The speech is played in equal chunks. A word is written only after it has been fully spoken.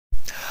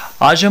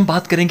आज हम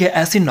बात करेंगे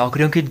ऐसी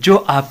नौकरियों की जो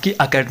आपकी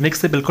एकेडमिक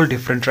से बिल्कुल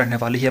डिफरेंट रहने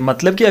वाली है।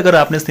 मतलब कि अगर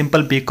आपने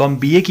सिंपल बीकॉम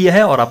बीए किया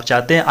है और आप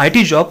चाहते हैं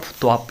आईटी जॉब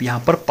तो आप यहां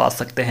पर पा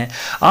सकते हैं।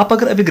 आप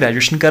अगर अभी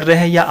ग्रेजुएशन कर रहे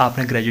हैं या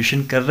आपने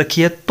ग्रेजुएशन कर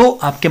रखी है तो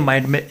आपके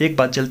माइंड में एक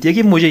बात चलती है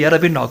कि मुझे यार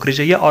अभी नौकरी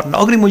चाहिए और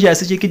नौकरी मुझे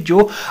ऐसी चाहिए कि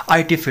जो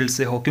आईटी फील्ड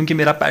से हो, क्योंकि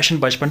मेरा पैशन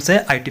बचपन से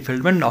है आईटी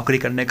फील्ड में नौकरी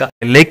करने का।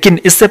 लेकिन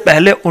इससे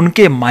पहले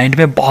उनके माइंड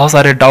में बहुत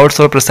सारे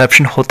डाउट्स और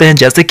परसेप्शन होते हैं,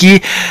 जैसे कि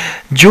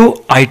जो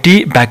आईटी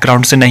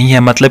बैकग्राउंड से नहीं है,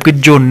 मतलब कि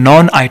जो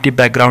नॉन आईटी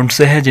बैकग्राउंड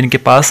से है, जिनके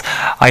पास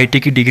आईटी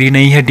की डिग्री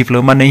नहीं है,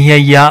 डिप्लोमा नहीं है,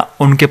 या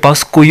उनके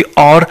पास कोई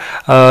और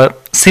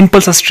सिंपल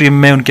सा स्ट्रीम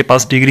में उनके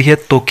पास डिग्री है,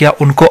 तो क्या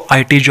उनको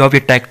आईटी जॉब या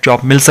टेक जॉब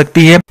मिल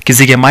सकती है?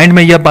 किसी के माइंड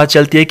में यह बात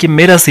चलती है कि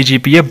मेरा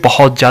सीजीपीए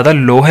बहुत ज़्यादा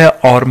लो है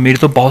और मेरी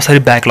तो बहुत सारी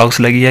बैकलॉग्स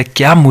लगी है,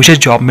 क्या मुझे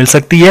जॉब मिल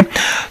सकती है?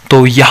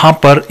 तो यहाँ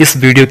पर इस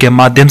वीडियो के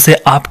माध्यम से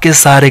आपके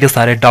सारे के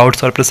सारे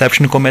डाउट्स और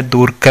परसेप्शन को मैं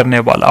दूर करने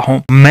वाला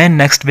हूँ। मैं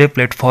नेक्स्टवेव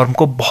प्लेटफॉर्म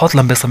को बहुत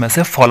लंबे समय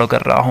से फॉलो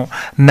कर रहा हूँ।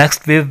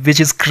 नेक्स्टवेव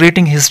which is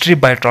creating history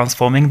by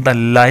transforming the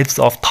lives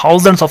of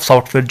thousands of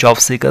software job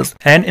seekers.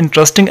 An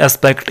interesting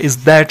aspect is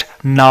that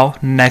now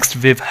नेक्स्टवेव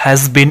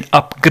has been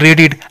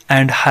upgraded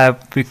and have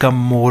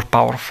become more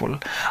powerful.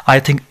 I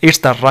think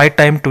it's the right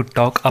time to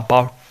talk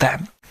about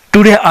them.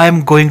 Today I am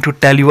going to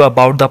tell you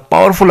about the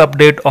powerful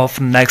update of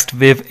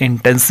NextWave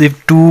Intensive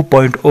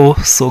 2.0.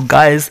 So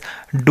guys,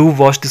 do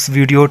watch this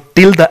video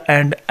till the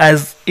end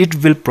as it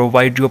will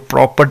provide you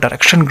proper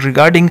direction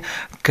regarding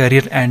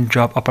career and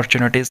job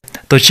opportunities.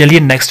 तो चलिए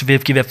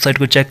NextWave की website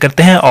को check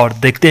करते हैं और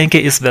देखते हैं कि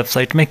इस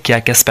वेबसाइट में क्या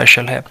क्या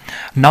स्पेशल है।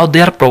 Now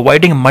they are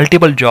providing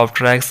multiple job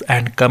tracks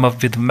and come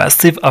up with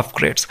massive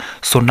upgrades.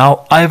 So now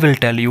I will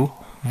tell you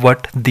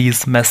what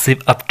these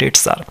massive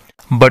updates are.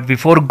 But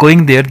before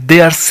going there,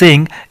 they are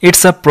saying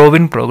it's a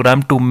proven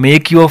program to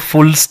make you a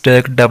full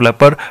stack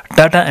developer,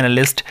 data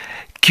analyst,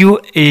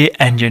 QA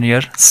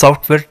engineer,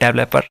 software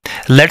developer.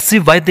 Let's see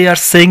why they are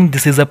saying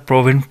this is a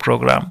proven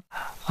program.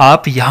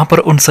 आप यहाँ पर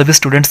उन सभी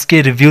students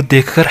के review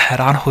देखकर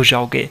हैरान हो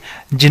जाओगे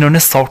जिन्होंने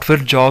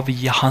सॉफ्टवेयर जॉब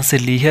यहाँ से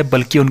ली है,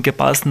 बल्कि उनके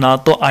पास ना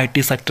तो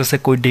आईटी सेक्टर से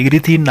कोई डिग्री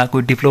थी, ना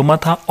कोई डिप्लोमा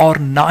था और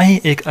ना ही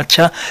एक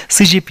अच्छा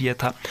सीजीपीए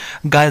था।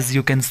 Guys,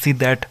 you can see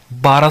that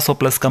 1200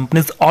 plus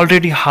companies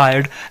already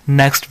hired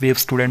नेक्स्टवेव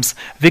students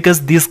because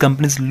these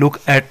companies look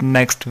at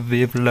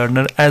नेक्स्टवेव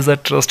learner as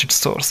a trusted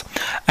source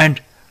and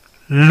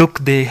look,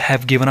 they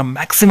have given a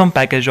maximum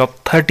package of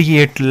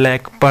 38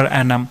 lakh per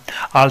annum.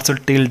 Also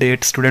till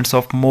date, students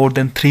of more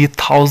than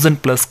 3000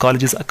 plus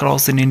colleges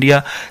across in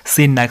India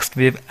see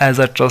NextWave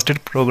as a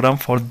trusted program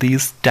for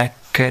these tech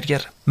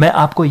career. मैं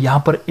आपको यहाँ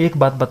पर एक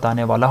बात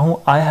बताने वाला हूँ।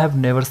 I have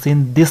never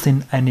seen this in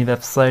any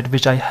website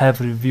which I have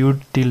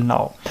reviewed till now.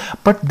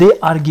 But they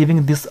are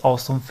giving this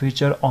awesome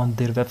feature on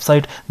their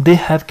website. They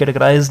have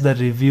categorized the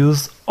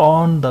reviews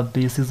on the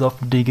basis of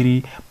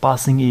degree,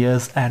 passing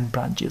years and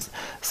branches,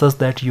 such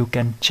that you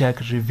can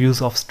check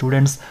reviews of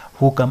students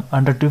who come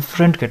under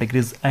different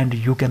categories, and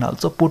you can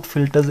also put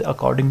filters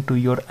according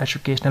to your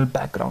educational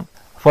background.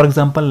 For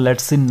example,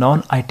 let's see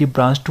non-IT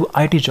branch to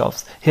IT jobs.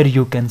 Here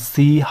you can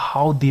see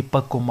how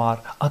Deepak Kumar,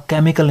 a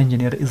chemical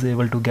engineer, is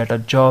able to get a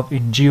job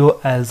in Jio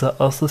as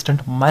an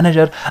assistant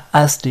manager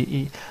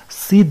STE.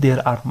 See,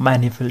 there are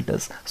many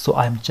filters. So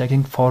I am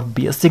checking for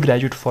BSc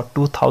graduate for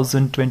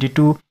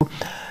 2022.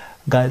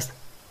 Guys,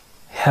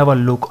 have a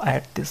look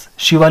at this.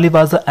 Shivali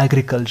was an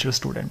agriculture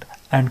student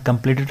and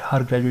completed her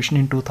graduation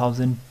in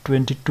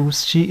 2022.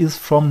 She is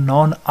from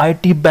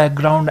non-IT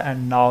background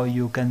and now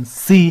you can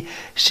see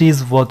she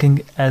is working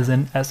as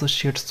an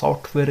associate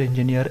software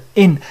engineer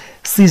in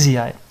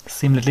CGI.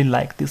 Similarly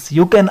like this,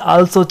 you can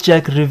also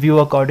check review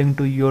according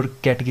to your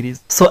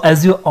categories. So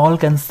as you all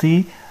can see,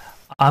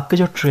 आपके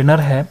जो trainer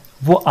है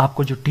वो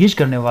आपको जो teach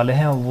करने वाले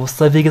हैं वो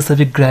सभी के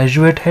सभी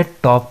ग्रेजुएट है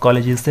टॉप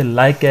कॉलेजेस से,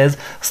 like as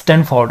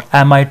Stanford,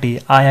 MIT,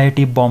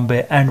 IIT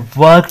Bombay and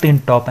worked in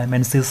top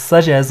MNCs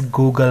such as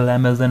Google,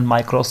 Amazon,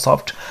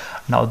 Microsoft.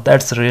 Now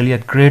that's really a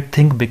great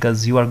thing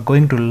because you are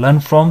going to learn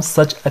from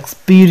such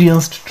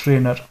experienced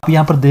trainer. आप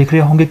यहाँ पर देख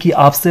रहे होंगे कि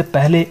आपसे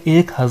पहले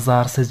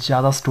 1000 से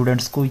ज्यादा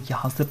स्टूडेंट्स को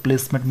यहाँ से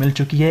प्लेसमेंट मिल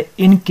चुकी है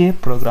इनके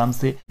प्रोग्राम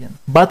से।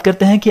 बात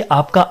करते हैं कि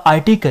आपका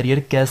आईटी करियर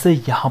कैसे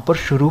यहाँ पर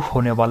शुरू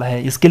होने वाला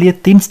है। इसके लिए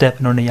 3 स्टेप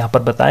इन्होंने यहाँ पर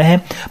बताए हैं।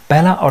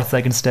 पहला और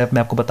सेकंड स्टेप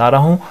मैं आपको बता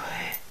रहा हूँ।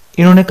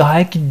 इन्होंने कहा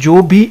है कि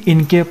जो भी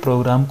इनके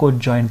प्रोग्राम को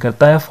ज्वाइन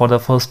करता है for the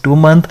first 2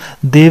 month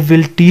they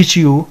will teach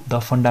you the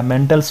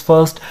fundamentals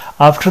first.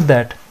 After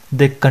that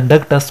they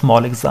conduct a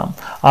small exam.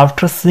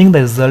 After seeing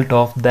the result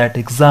of that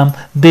exam,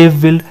 they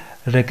will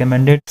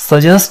recommend it,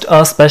 suggest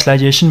a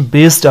specialization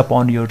based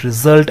upon your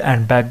result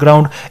and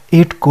background.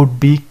 It could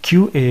be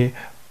QA,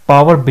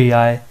 Power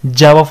BI,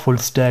 Java full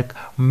stack,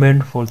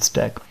 Mint full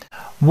stack.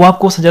 वो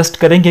आपको suggest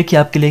करेंगे कि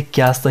आपके लिए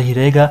क्या सही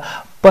रहेगा,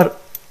 पर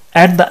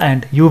at the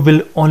end you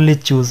will only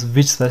choose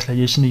which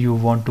specialization you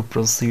want to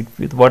proceed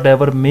with.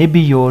 Whatever may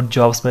be your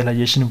job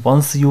specialization,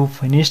 once you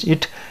finish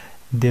it,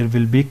 there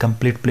will be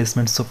complete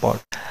placement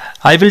support.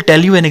 I will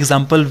tell you an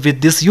example.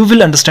 With this you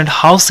will understand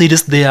how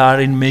serious they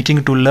are in making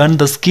to learn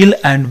the skill,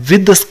 and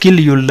with the skill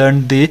you learn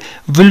they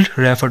will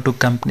refer to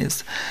companies.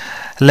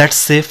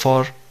 Let's say for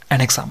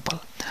an example,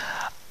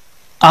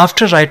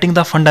 After writing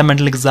the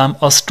fundamental exam,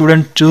 a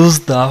student chooses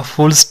the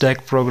full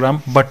stack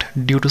program, but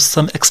due to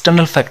some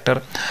external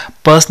factor,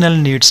 personnel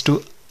needs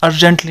to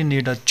urgently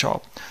need a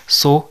job,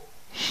 so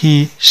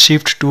he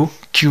shifts to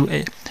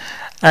QA,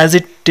 as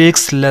it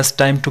takes less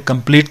time to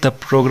complete the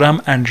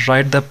program and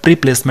write the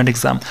pre-placement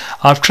exam.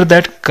 After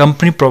that,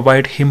 company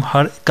provide him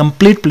her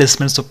complete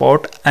placement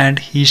support, and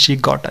she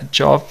got a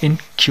job in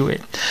QA.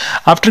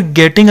 After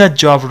getting a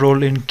job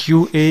role in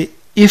QA,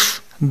 if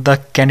the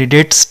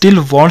candidate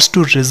still wants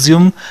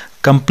to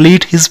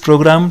complete his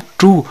program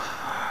to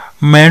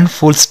main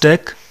full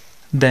stack,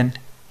 then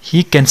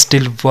he can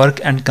still work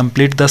and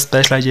complete the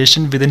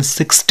specialization within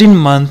 16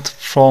 months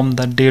from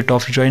the date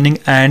of joining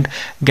and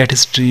get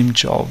his dream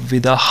job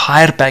with a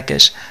higher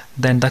package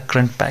than the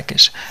current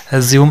package.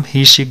 Assume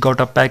she got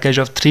a package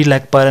of 3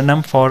 lakh per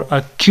annum for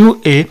a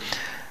QA,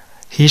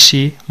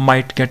 she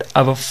might get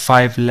above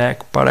 5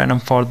 lakh per annum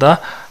for the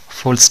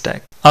full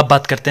stack. अब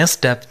बात करते हैं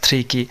step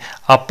 3 की.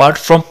 Apart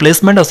from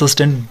placement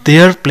assistant,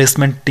 there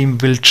placement team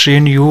will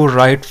train you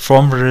right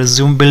from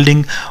resume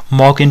building,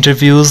 mock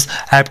interviews,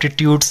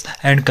 aptitudes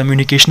and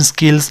communication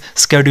skills,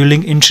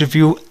 scheduling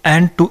interview,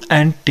 end to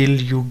end till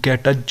you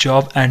get a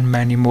job, and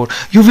many more.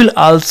 You will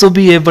also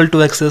be able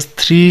to access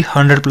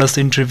 300 plus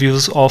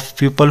interviews of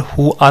people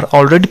who are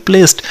already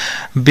placed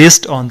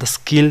based on the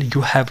skill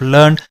you have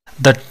learned.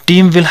 The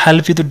team will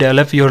help you to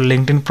develop your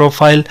LinkedIn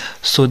profile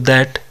so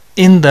that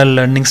in the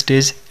learning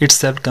stage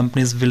itself,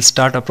 companies will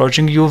start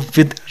approaching you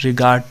with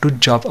regard to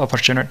job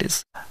opportunities.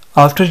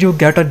 After you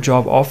get a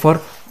job offer,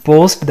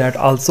 post that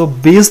also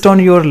based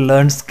on your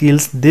learned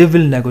skills. They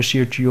will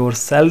negotiate your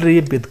salary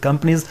with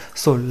companies.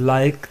 So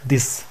like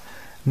this,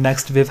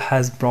 NxtWave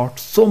has brought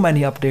so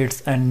many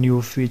updates and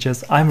new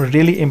features. I'm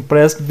really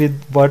impressed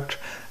with what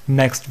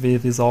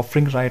NxtWave is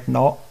offering right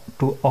now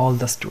to all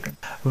the students.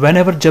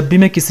 Whenever जब भी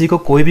मैं किसी को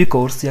कोई भी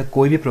course या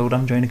कोई भी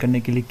प्रोग्राम ज्वाइन करने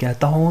के लिए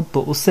कहता हूं,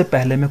 तो उससे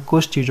पहले मैं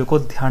कुछ चीज़ों को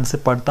ध्यान से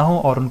पढ़ता हूं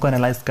और उनको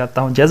एनालाइज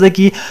करता हूं. जैसे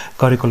कि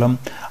curriculum,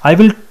 I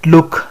will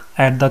look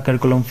at the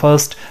curriculum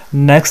first.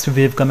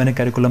 NxtWave का मैंने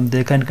करिकुलम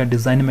देखा, इनका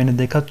डिज़ाइन मैंने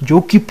देखा, जो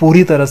कि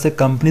पूरी तरह से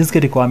कंपनीज के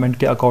रिक्वायरमेंट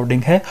के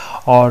अकॉर्डिंग है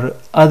और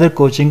अदर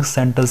कोचिंग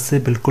सेंटर्स से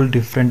बिल्कुल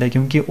डिफरेंट है,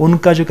 क्योंकि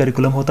उनका जो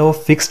करिकुलम होता है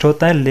वो फिक्स्ड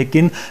होता है,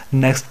 लेकिन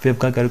NxtWave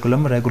का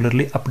करिकुलम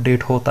रेगुलरली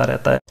अपडेट होता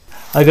रहता है.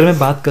 अगर मैं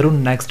बात करूं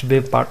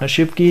NxtWave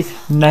पार्टनरशिप की,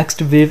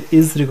 NxtWave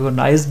is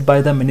recognised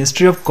by the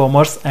ministry of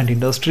commerce and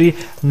industry,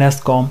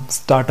 NESCOM,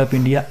 startup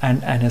India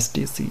and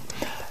NSTC.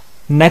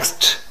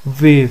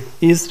 NxtWave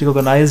is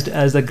recognized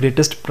as the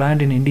greatest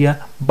brand in India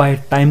by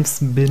Times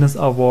Business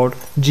Award,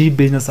 G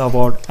Business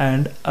Award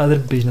and other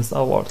business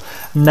awards.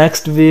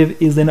 NxtWave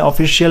is an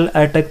official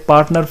edtech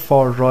partner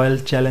for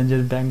Royal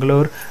Challengers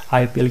Bangalore.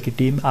 IPL की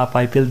team,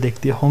 आप IPL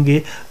देखते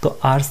होंगे, तो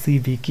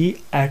RCB की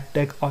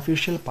edtech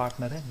official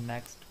partner है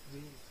NxtWave.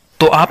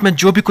 तो आप में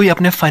जो भी कोई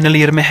अपने फाइनल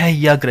ईयर में है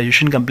या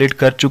ग्रेजुएशन कंप्लीट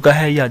कर चुका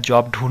है या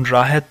जॉब ढूंढ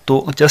रहा है,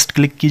 तो जस्ट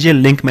क्लिक कीजिए,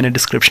 लिंक मैंने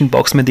डिस्क्रिप्शन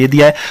बॉक्स में दे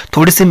दिया है.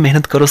 थोड़ी सी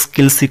मेहनत करो,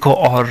 स्किल सीखो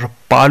और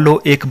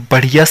पालो एक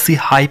बढ़िया सी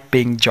हाई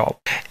पेइंग जॉब.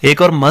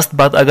 एक और मस्त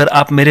बात, अगर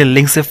आप मेरे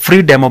लिंक से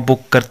फ्री डेमो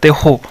बुक करते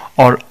हो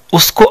और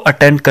उसको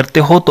अटेंड करते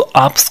हो, तो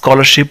आप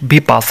स्कॉलरशिप भी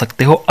पा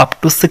सकते हो अप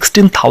टू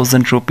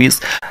 16,000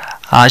 रुपीज.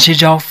 आज ही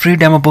जाओ, फ्री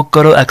डेमो बुक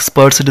करो,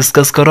 एक्सपर्ट से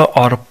डिस्कस करो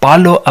और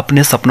पालो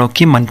अपने सपनों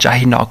की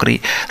मनचाही नौकरी.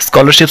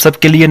 स्कॉलरशिप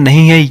सबके लिए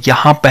नहीं है,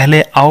 यहाँ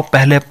पहले आओ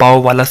पहले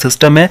पाओ वाला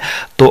सिस्टम है.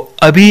 तो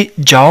अभी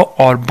जाओ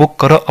और बुक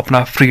करो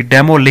अपना फ्री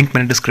डेमो. लिंक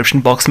मैंने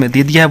डिस्क्रिप्शन बॉक्स में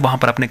दे दिया है, वहां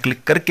पर आपने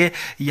क्लिक करके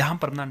यहाँ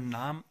पर अपना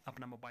नाम,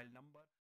 अपना मोबाइल नंबर